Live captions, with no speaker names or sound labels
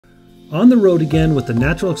On the road again with the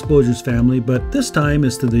Natural Exposures family, but this time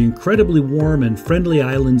is to the incredibly warm and friendly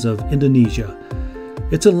islands of Indonesia.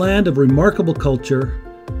 It's a land of remarkable culture,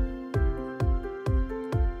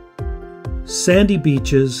 sandy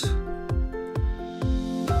beaches,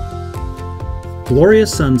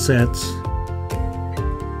 glorious sunsets,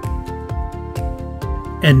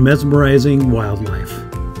 and mesmerizing wildlife.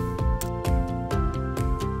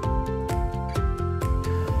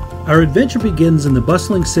 Our adventure begins in the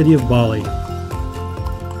bustling city of Bali.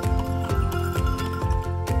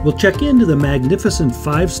 We'll check into the magnificent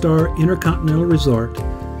 5-star Intercontinental Resort,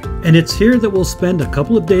 and it's here that we'll spend a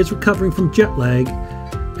couple of days recovering from jet lag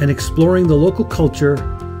and exploring the local culture,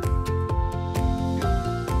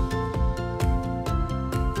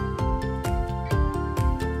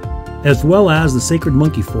 as well as the sacred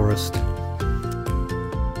monkey forest.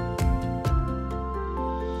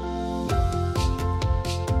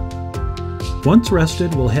 Once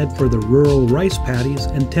rested, we'll head for the rural rice paddies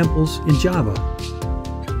and temples in Java.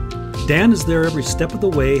 Dan is there every step of the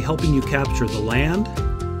way, helping you capture the land,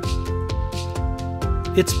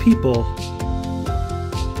 its people,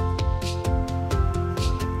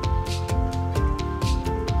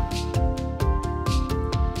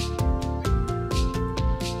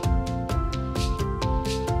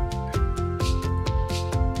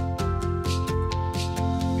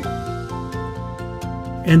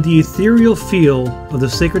 and the ethereal feel of the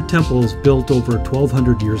sacred temples built over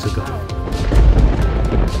 1,200 years ago.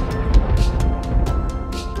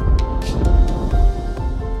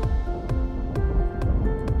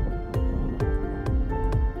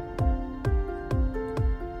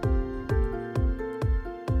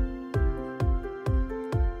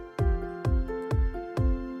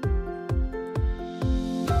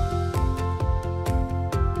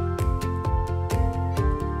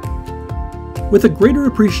 With a greater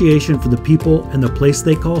appreciation for the people and the place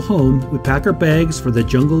they call home, we pack our bags for the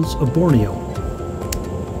jungles of Borneo.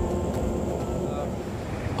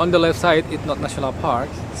 On the left side, it's not national park,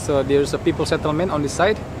 so there's a people settlement on this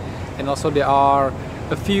side, and also there are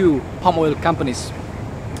a few palm oil companies.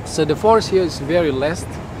 So the forest here is very less.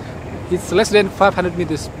 It's less than 500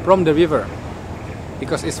 meters from the river,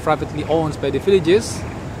 because it's privately owned by the villages.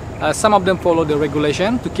 Some of them follow the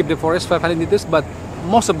regulation to keep the forest 500 meters, but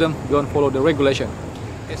most of them don't follow the regulation.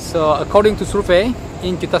 So according to survey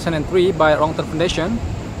in 2003 by Orangutan Foundation,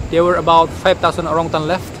 there were about 5,000 orangutan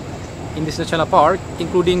left in this national park,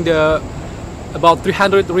 including the about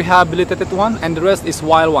 300 rehabilitated one, and the rest is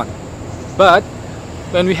wild one. But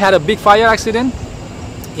when we had a big fire accident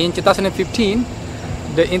in 2015,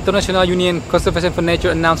 the International Union Conservation for Nature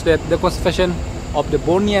announced that the conservation of the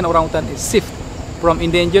Bornean orangutan is shifted from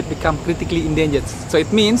endangered become critically endangered. So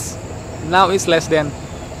it means now it's less than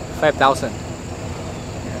 5,000.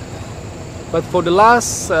 But for the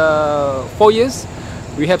last 4 years,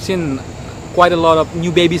 we have seen quite a lot of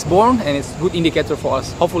new babies born, and it's a good indicator for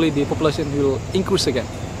us. Hopefully the population will increase again.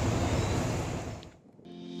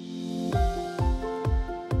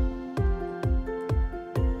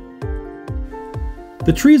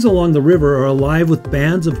 The trees along the river are alive with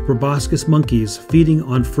bands of proboscis monkeys feeding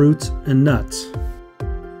on fruits and nuts.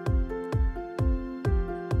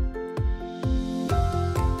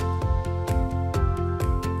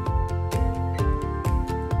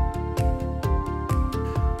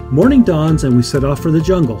 Morning dawns and we set off for the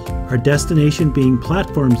jungle, our destination being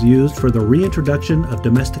platforms used for the reintroduction of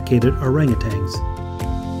domesticated orangutans.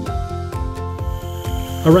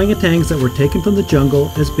 Orangutans that were taken from the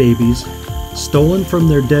jungle as babies, stolen from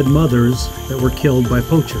their dead mothers that were killed by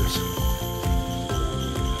poachers.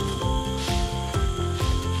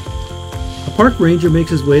 A park ranger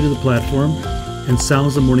makes his way to the platform and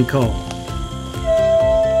sounds the morning call.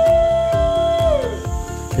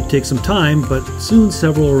 It takes some time, but soon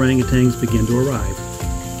several orangutans begin to arrive.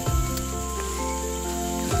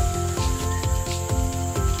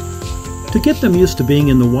 To get them used to being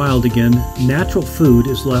in the wild again, natural food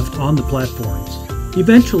is left on the platforms.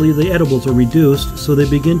 Eventually, the edibles are reduced so they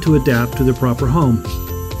begin to adapt to their proper home.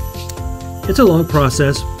 It's a long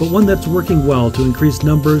process, but one that's working well to increase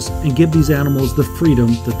numbers and give these animals the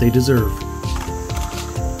freedom that they deserve.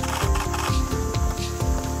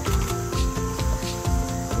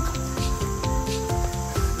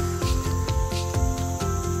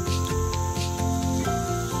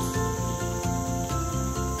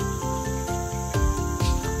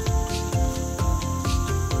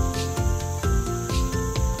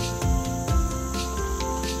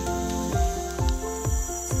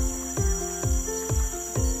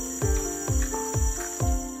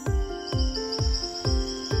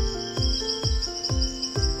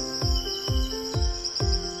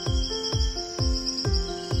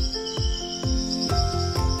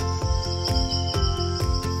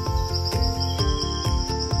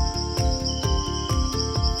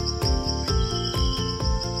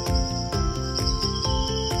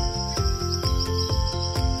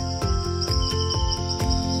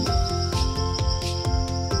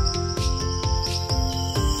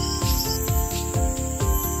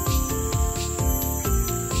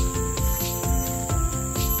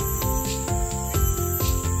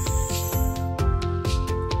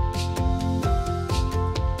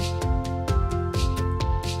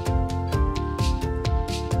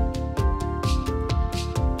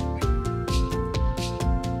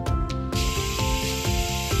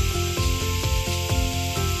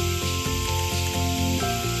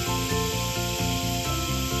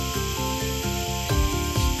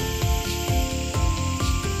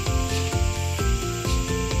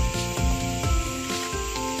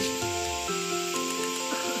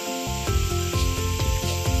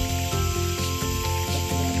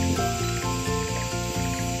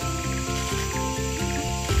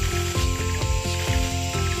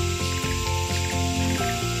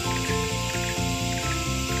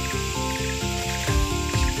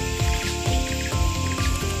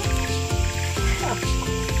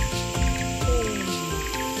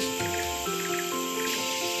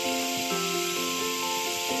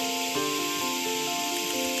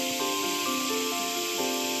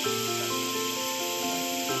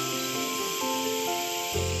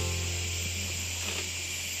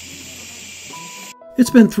 It's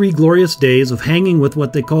been 3 glorious days of hanging with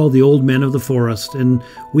what they call the old men of the forest, and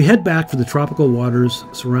we head back for the tropical waters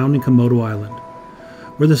surrounding Komodo Island,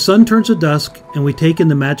 where the sun turns to dusk and we take in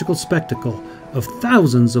the magical spectacle of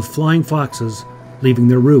thousands of flying foxes leaving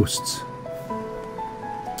their roosts.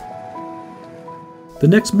 The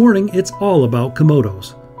next morning, it's all about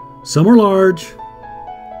Komodos. Some are large,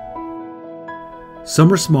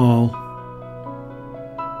 some are small,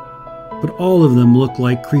 but all of them look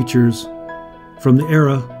like creatures from the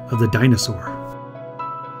era of the dinosaur.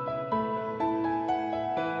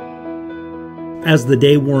 As the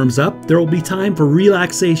day warms up, there will be time for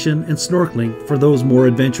relaxation and snorkeling for those more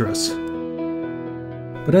adventurous.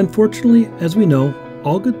 But unfortunately, as we know,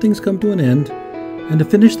 all good things come to an end, and to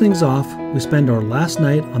finish things off, we spend our last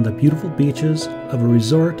night on the beautiful beaches of a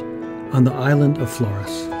resort on the island of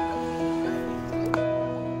Flores.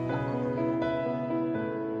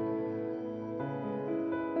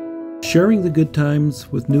 Sharing the good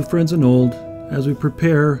times with new friends and old as we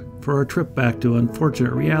prepare for our trip back to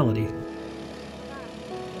unfortunate reality.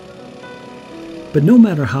 But no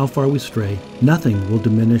matter how far we stray, nothing will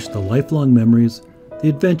diminish the lifelong memories, the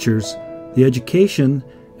adventures, the education,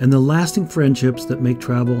 and the lasting friendships that make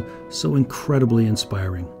travel so incredibly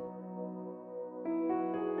inspiring.